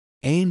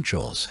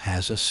Angels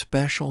has a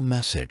special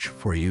message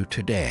for you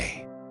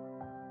today.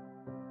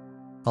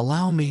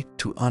 Allow me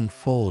to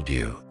unfold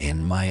you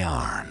in my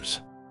arms,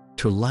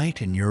 to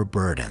lighten your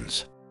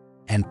burdens,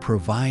 and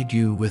provide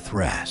you with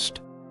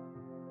rest.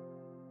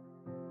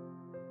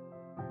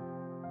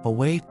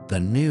 Await the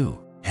new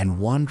and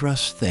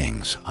wondrous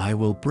things I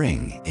will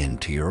bring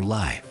into your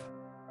life.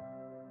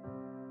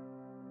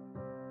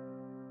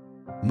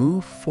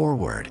 Move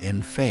forward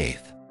in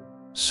faith,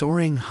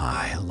 soaring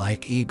high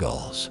like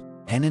eagles,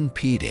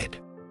 unimpeded,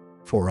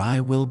 for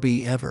I will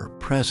be ever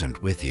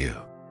present with you.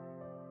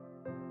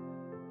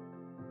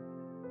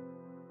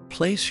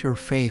 Place your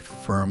faith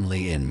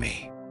firmly in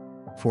me,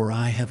 for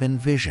I have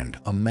envisioned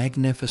a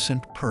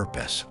magnificent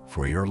purpose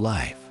for your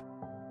life.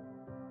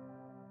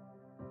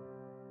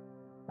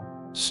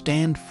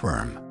 Stand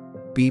firm,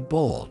 be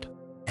bold,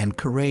 and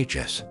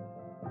courageous.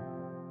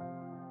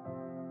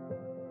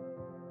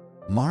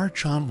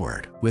 March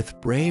onward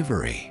with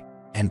bravery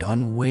and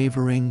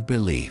unwavering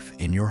belief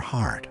in your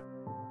heart.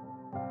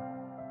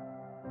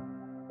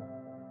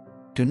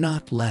 Do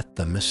not let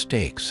the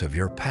mistakes of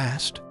your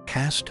past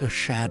cast a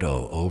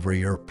shadow over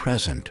your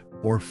present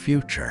or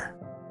future.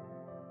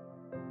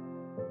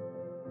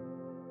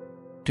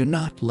 Do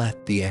not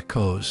let the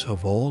echoes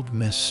of old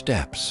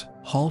missteps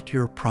halt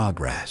your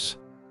progress.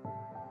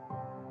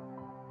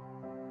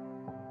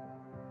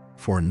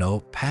 For no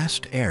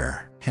past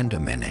error can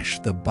diminish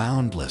the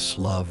boundless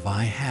love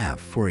I have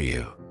for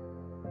you.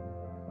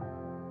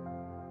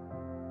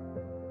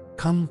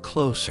 Come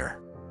closer,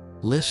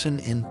 listen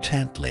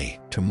intently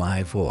to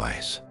my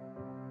voice.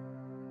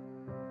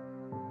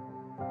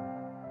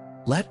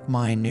 Let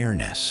my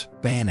nearness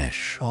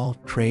banish all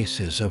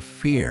traces of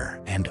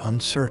fear and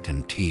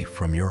uncertainty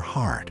from your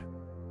heart.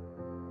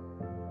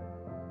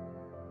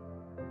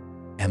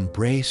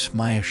 Embrace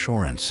my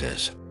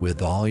assurances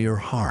with all your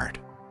heart,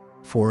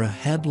 for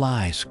ahead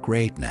lies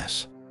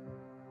greatness.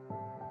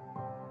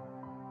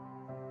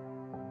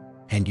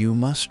 And you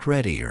must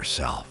ready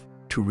yourself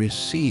to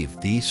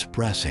receive these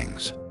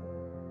blessings.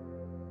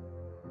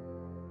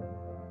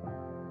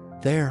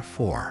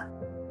 Therefore,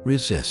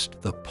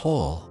 resist the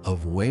pull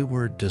of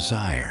wayward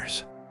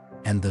desires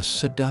and the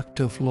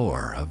seductive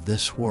lure of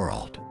this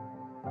world.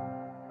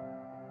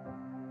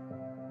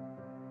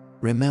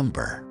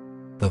 Remember,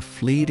 the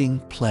fleeting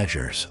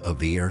pleasures of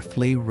the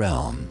earthly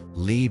realm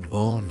lead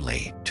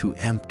only to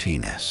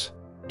emptiness,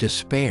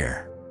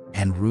 despair,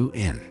 and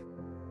ruin.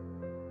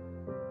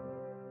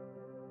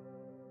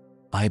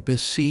 I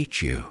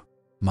beseech you,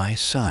 my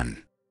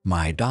son,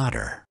 my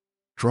daughter,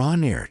 draw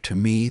near to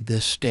me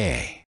this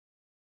day.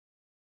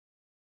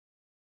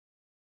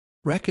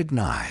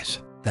 Recognize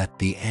that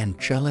the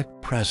angelic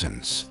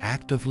presence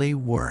actively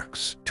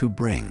works to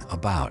bring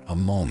about a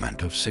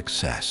moment of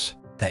success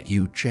that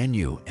you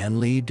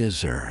genuinely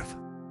deserve.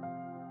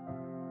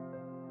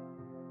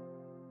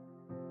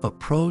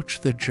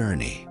 Approach the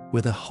journey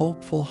with a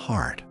hopeful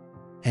heart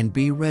and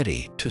be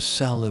ready to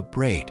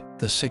celebrate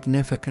the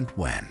significant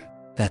when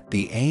that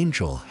the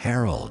angel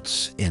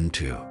heralds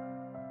into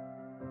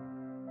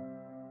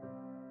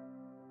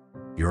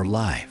your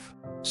life.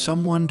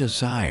 Someone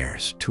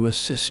desires to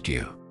assist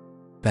you,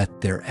 but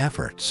their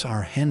efforts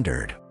are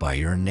hindered by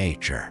your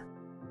nature.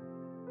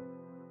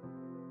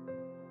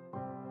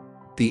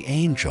 The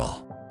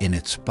angel, in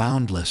its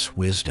boundless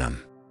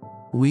wisdom,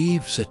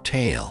 weaves a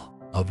tale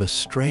of a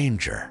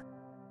stranger,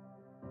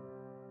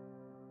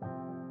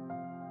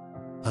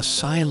 a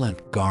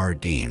silent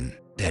guardian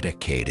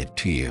dedicated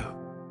to you,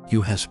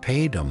 who has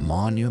paid a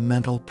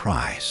monumental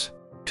price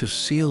to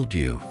shield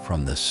you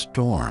from the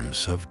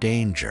storms of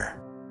danger.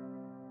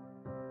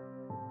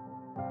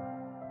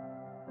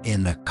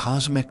 In the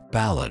cosmic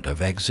ballad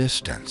of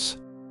existence,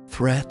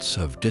 threats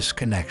of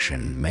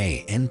disconnection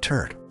may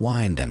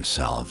intertwine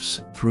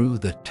themselves through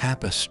the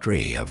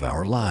tapestry of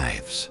our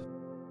lives.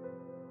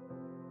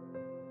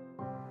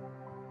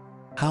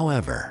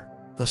 However,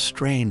 the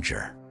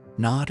stranger,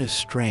 not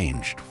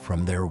estranged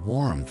from their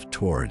warmth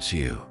towards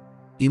you,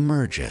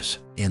 emerges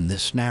in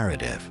this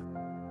narrative.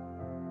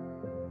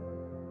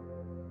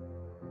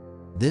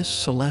 This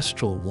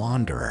celestial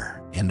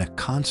wanderer in the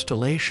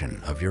constellation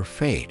of your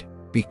fate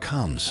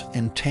becomes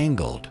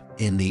entangled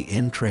in the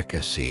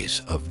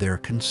intricacies of their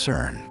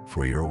concern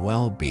for your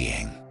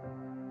well-being.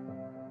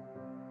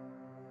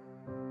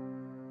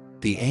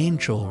 The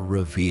angel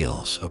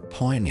reveals a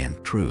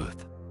poignant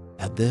truth,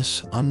 that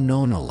this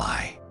unknown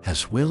ally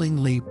has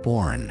willingly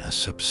borne a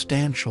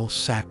substantial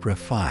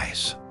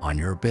sacrifice on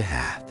your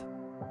behalf.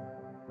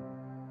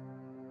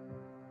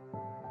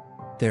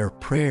 Their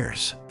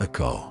prayers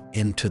echo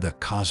into the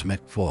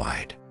cosmic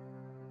void,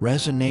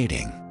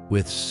 resonating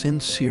with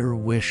sincere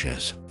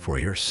wishes for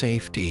your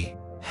safety,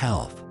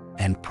 health,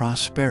 and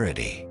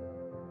prosperity.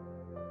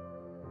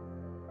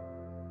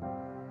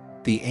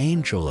 The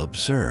angel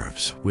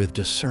observes with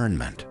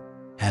discernment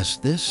as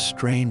this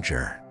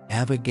stranger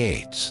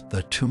navigates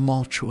the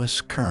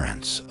tumultuous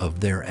currents of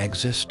their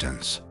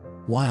existence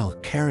while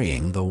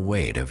carrying the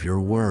weight of your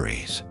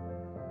worries.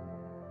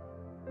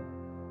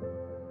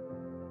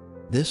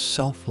 This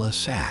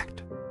selfless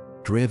act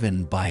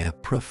driven by a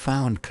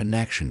profound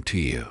connection to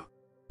you,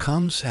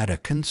 comes at a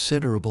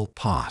considerable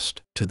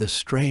cost to the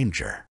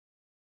stranger.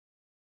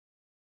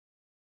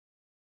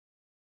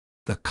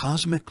 The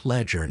cosmic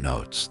ledger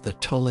notes the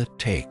toll it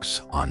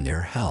takes on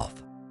their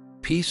health,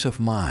 peace of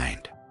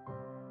mind.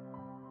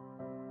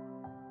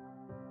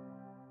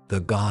 The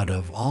God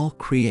of all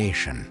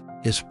creation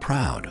is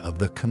proud of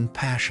the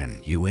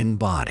compassion you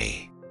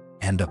embody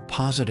and a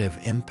positive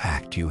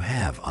impact you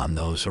have on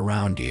those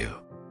around you.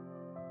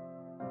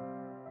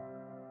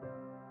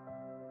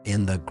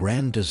 In the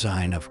grand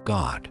design of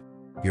God,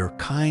 your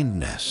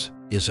kindness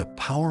is a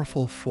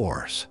powerful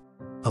force,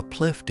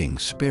 uplifting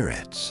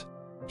spirits,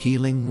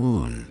 healing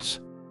wounds,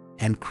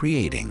 and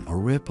creating a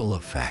ripple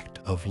effect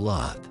of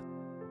love.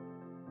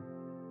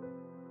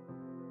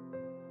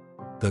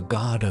 The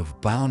God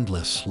of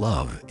boundless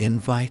love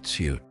invites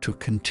you to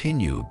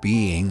continue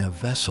being a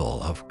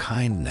vessel of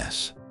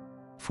kindness,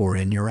 for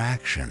in your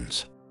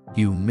actions,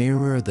 you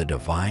mirror the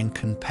divine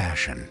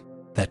compassion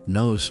that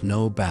knows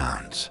no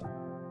bounds.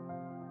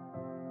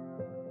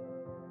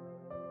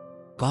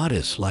 God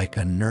is like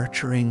a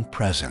nurturing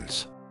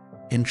presence,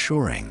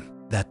 ensuring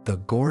that the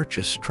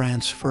gorgeous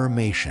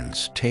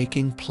transformations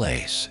taking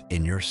place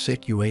in your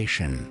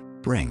situation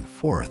bring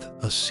forth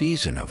a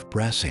season of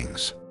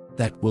blessings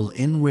that will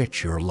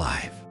enrich your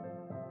life.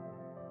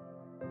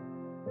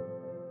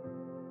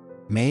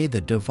 May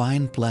the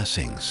divine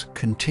blessings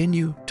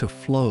continue to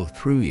flow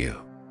through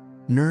you,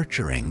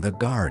 nurturing the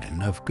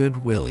garden of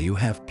goodwill you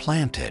have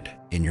planted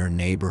in your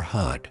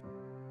neighborhood.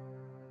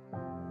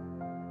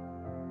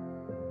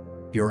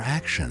 Your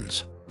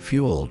actions,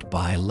 fueled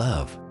by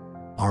love,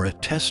 are a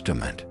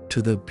testament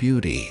to the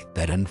beauty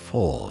that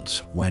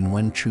unfolds when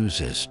one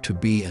chooses to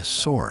be a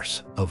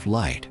source of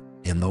light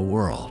in the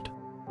world.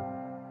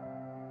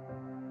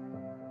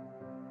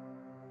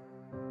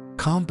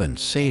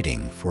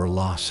 Compensating for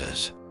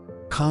losses,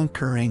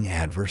 conquering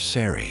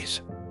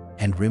adversaries,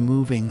 and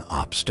removing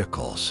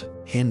obstacles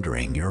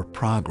hindering your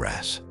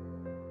progress.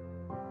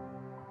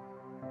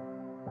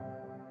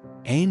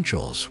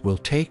 Angels will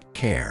take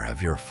care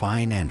of your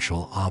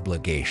financial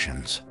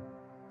obligations,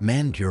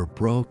 mend your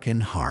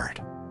broken heart,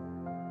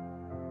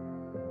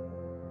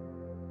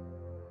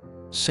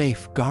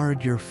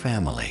 safeguard your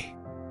family,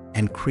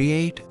 and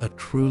create a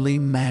truly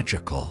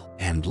magical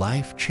and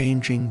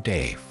life-changing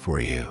day for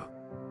you.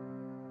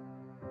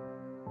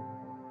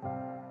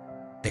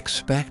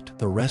 Expect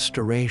the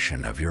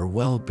restoration of your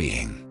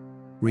well-being,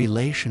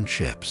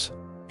 relationships,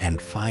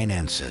 and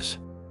finances,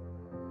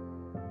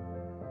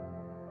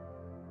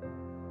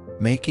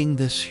 making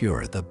this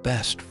year the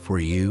best for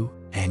you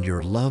and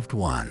your loved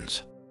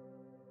ones.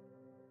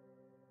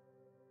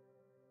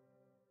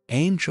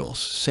 Angels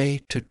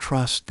say to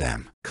trust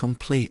them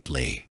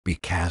completely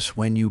because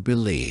when you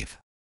believe,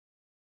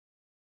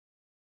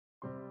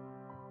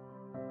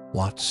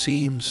 what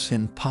seems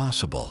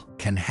impossible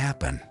can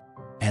happen,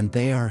 and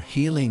they are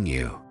healing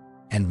you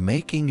and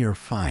making your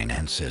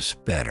finances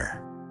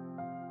better.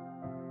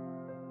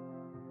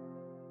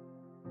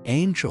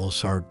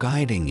 Angels are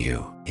guiding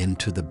you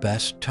into the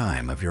best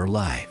time of your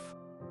life,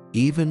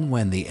 even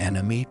when the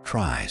enemy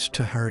tries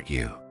to hurt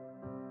you.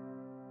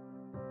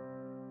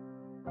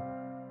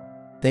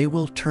 They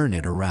will turn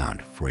it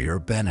around for your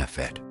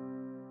benefit.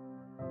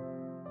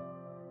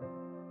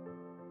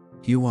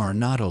 You are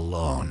not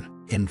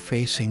alone in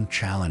facing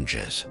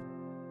challenges.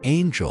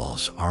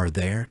 Angels are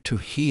there to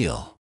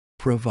heal,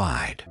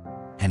 provide,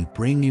 and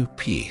bring you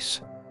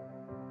peace.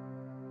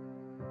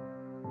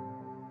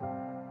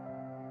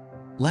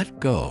 Let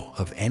go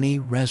of any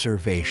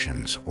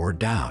reservations or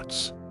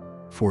doubts,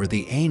 for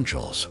the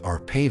angels are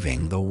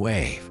paving the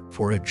way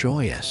for a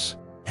joyous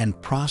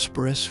and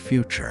prosperous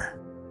future.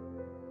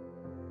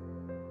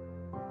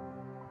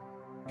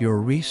 Your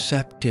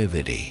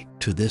receptivity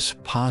to this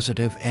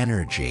positive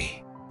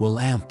energy will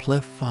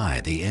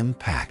amplify the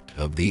impact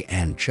of the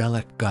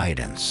angelic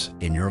guidance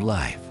in your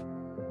life.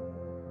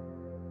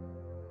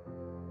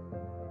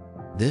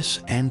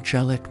 This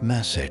angelic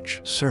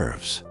message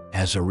serves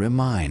as a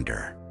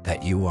reminder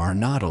that you are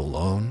not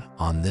alone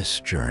on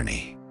this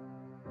journey.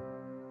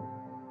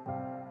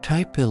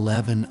 Type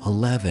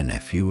 1111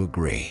 if you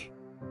agree.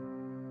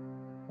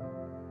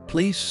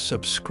 Please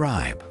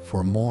subscribe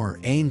for more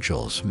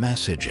angels'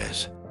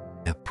 messages.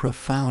 A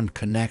profound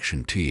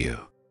connection to you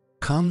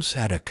comes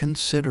at a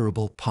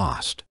considerable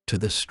cost to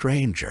the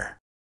stranger.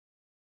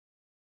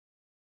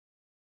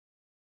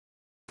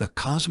 The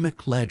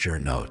cosmic ledger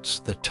notes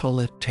the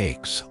toll it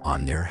takes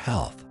on their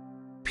health,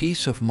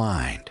 peace of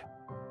mind.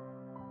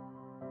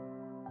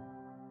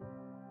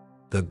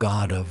 The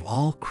God of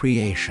all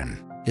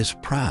creation is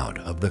proud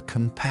of the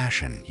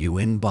compassion you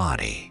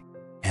embody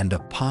and a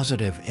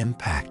positive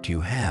impact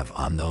you have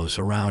on those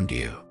around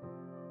you.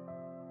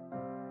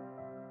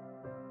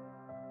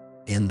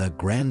 In the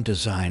grand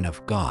design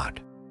of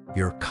God,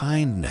 your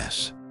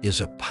kindness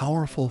is a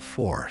powerful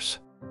force,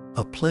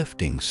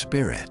 uplifting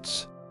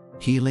spirits,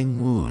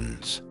 healing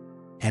wounds,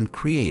 and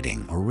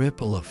creating a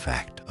ripple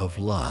effect of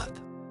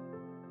love.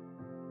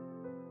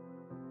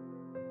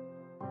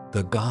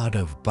 the God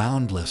of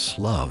boundless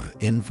love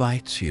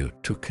invites you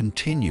to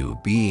continue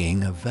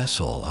being a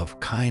vessel of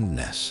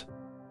kindness,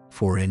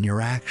 for in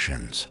your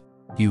actions,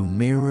 you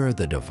mirror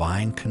the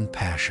divine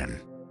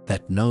compassion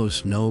that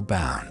knows no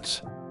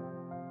bounds.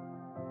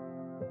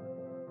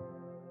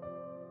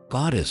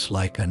 God is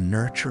like a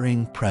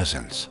nurturing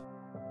presence,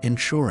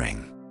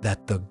 ensuring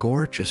that the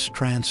gorgeous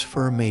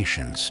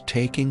transformations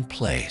taking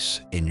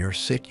place in your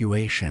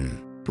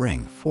situation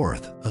bring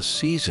forth a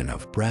season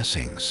of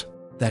blessings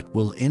that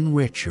will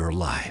enrich your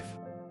life.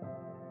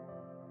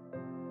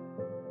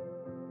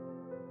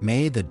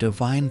 May the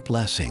divine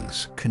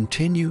blessings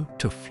continue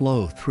to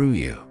flow through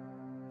you,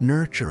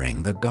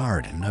 nurturing the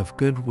garden of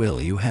goodwill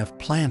you have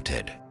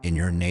planted in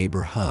your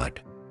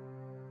neighborhood.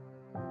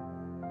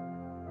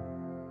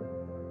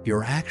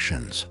 Your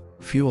actions,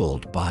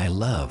 fueled by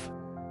love,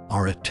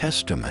 are a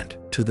testament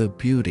to the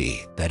beauty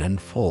that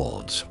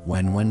unfolds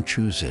when one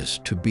chooses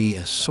to be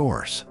a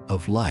source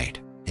of light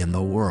in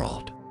the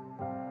world.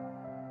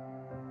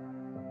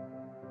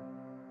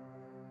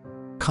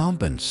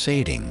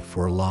 Compensating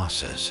for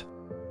losses,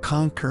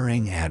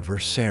 conquering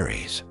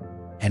adversaries,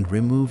 and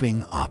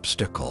removing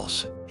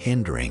obstacles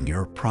hindering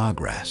your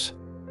progress.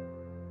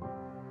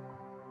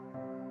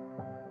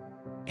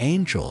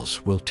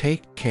 Angels will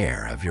take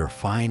care of your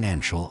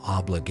financial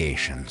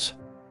obligations,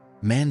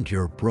 mend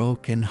your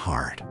broken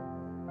heart,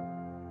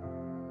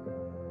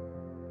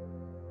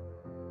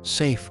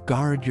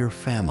 safeguard your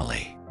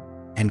family,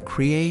 and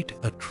create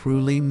a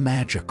truly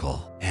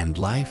magical and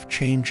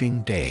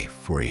life-changing day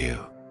for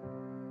you.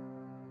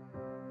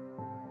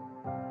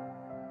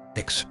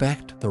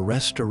 Expect the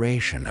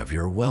restoration of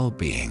your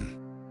well-being,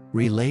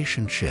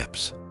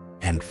 relationships,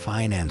 and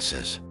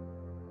finances,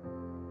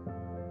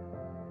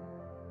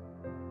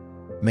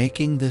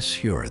 making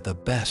this year the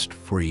best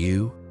for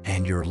you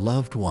and your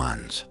loved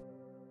ones.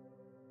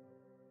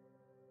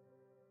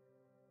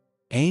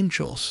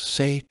 Angels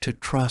say to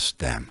trust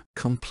them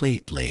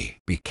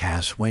completely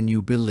because when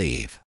you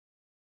believe,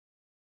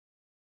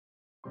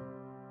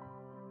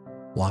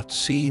 what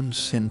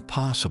seems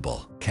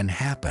impossible can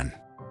happen,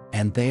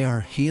 and they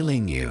are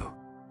healing you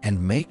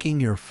and making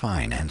your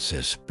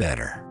finances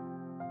better.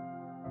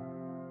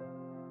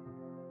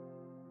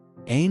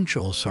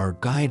 Angels are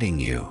guiding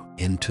you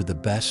into the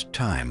best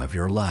time of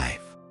your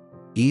life,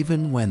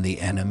 even when the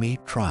enemy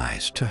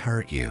tries to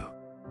hurt you.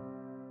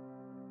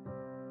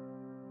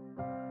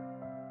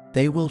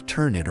 They will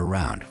turn it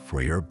around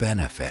for your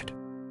benefit.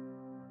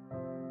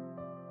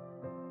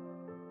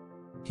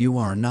 You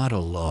are not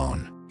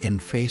alone in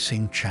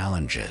facing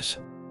challenges.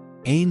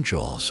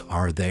 Angels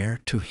are there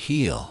to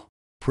heal,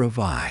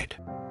 provide,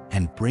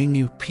 and bring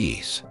you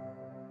peace.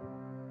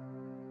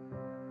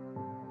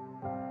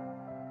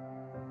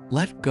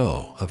 Let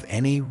go of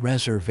any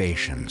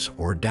reservations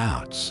or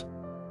doubts,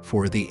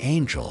 for the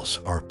angels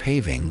are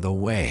paving the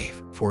way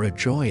for a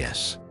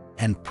joyous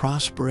and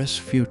prosperous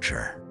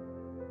future.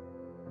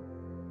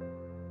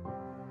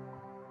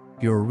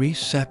 Your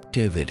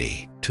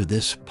receptivity to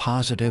this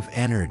positive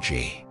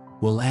energy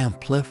will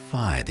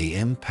amplify the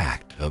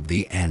impact of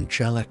the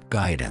angelic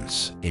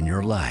guidance in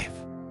your life.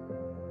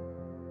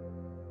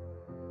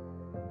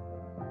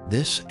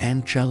 This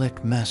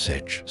angelic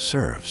message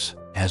serves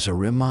as a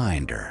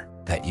reminder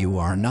that you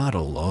are not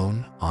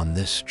alone on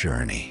this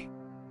journey.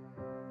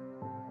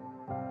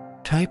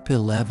 Type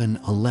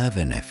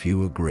 1111 if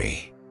you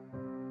agree.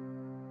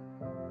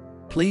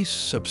 Please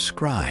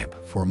subscribe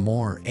for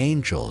more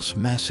angels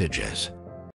messages.